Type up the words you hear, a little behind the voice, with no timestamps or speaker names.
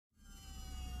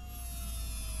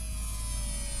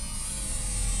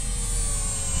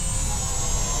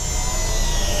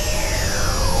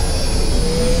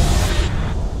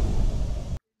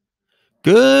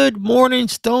Good morning,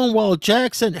 Stonewall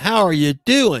Jackson. How are you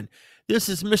doing? This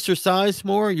is Mr.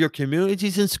 Sizemore, your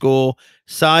Communities in School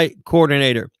site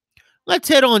coordinator. Let's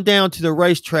head on down to the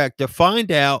racetrack to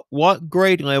find out what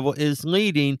grade level is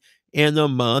leading in the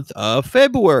month of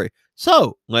February.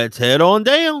 So let's head on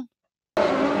down.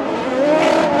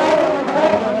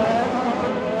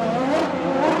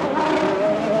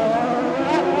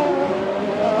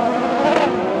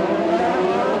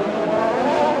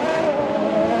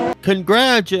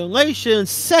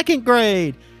 Congratulations, second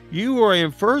grade. You are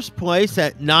in first place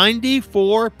at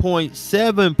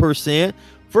 94.7%.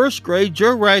 First grade,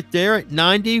 you're right there at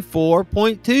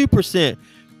 94.2%.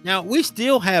 Now, we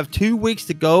still have 2 weeks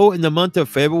to go in the month of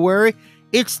February.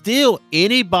 It's still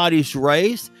anybody's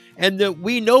race, and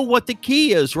we know what the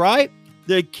key is, right?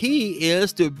 The key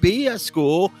is to be at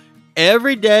school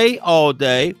every day, all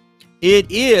day. It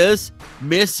is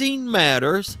missing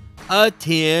matters,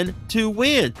 attend to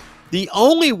win. The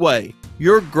only way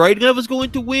your grade level is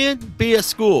going to win, be at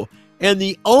school. And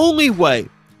the only way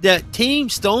that Team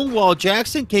Stonewall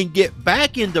Jackson can get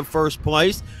back into first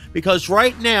place, because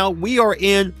right now we are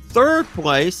in third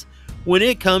place when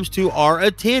it comes to our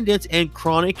attendance and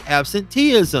chronic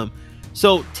absenteeism.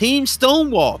 So Team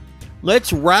Stonewall,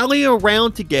 let's rally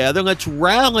around together. Let's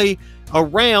rally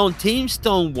around Team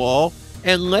Stonewall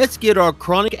and let's get our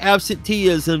chronic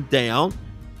absenteeism down,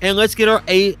 and let's get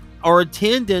our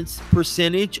attendance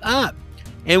percentage up,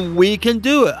 and we can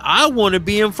do it. I want to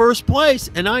be in first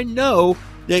place, and I know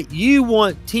that you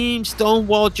want Team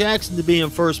Stonewall Jackson to be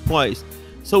in first place.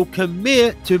 So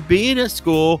commit to being at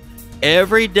school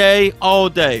every day, all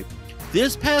day.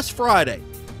 This past Friday,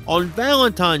 on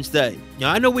Valentine's Day,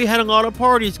 now I know we had a lot of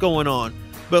parties going on,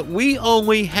 but we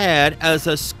only had, as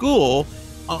a school,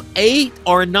 8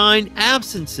 or 9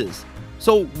 absences.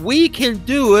 So we can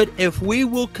do it if we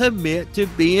will commit to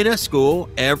being at school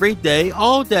every day,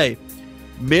 all day.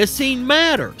 Missing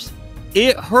matters.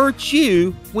 It hurts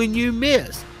you when you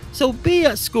miss. So be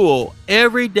at school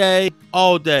every day,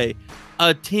 all day.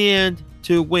 Attend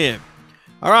to win.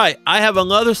 All right, I have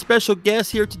another special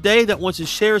guest here today that wants to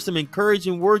share some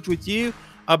encouraging words with you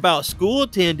about school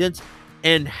attendance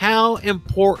and how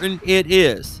important it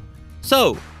is.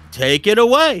 So take it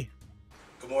away.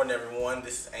 Good morning, everyone.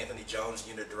 This is Anthony Jones,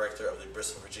 Unit Director of the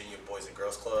Bristol, Virginia Boys and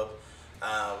Girls Club.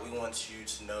 We want you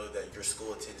to know that your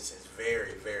school attendance is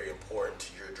very, very important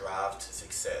to your drive to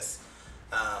success.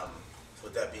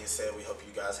 With that being said, we hope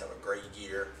you guys have a great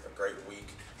year, a great week,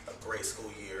 a great school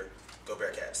year. Go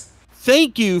Bearcats.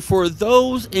 Thank you for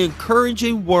those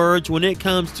encouraging words when it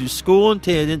comes to school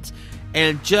attendance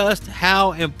and just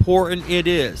how important it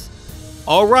is.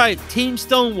 All right, Team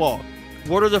Stonewall.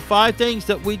 What are the 5 things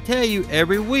that we tell you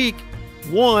every week?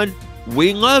 1,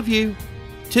 we love you.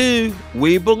 2,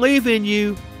 we believe in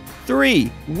you.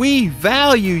 3, we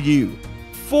value you.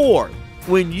 4,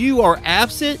 when you are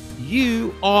absent,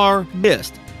 you are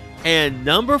missed. And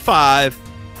number 5,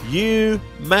 you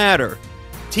matter.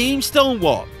 Team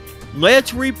Stonewall,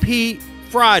 let's repeat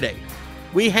Friday.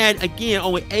 We had, again,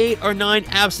 only 8 or 9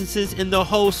 absences in the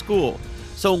whole school.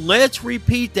 So let's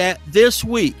repeat that this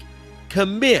week.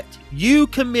 You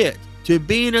commit to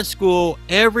being at school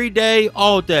every day,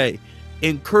 all day.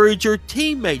 Encourage your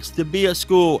teammates to be at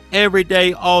school every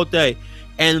day, all day.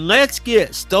 And let's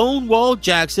get Stonewall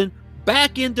Jackson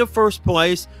back into first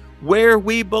place where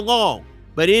we belong.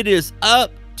 But it is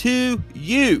up to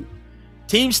you.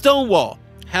 Team Stonewall,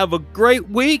 have a great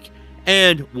week.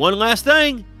 And one last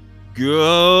thing,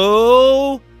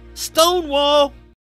 go Stonewall!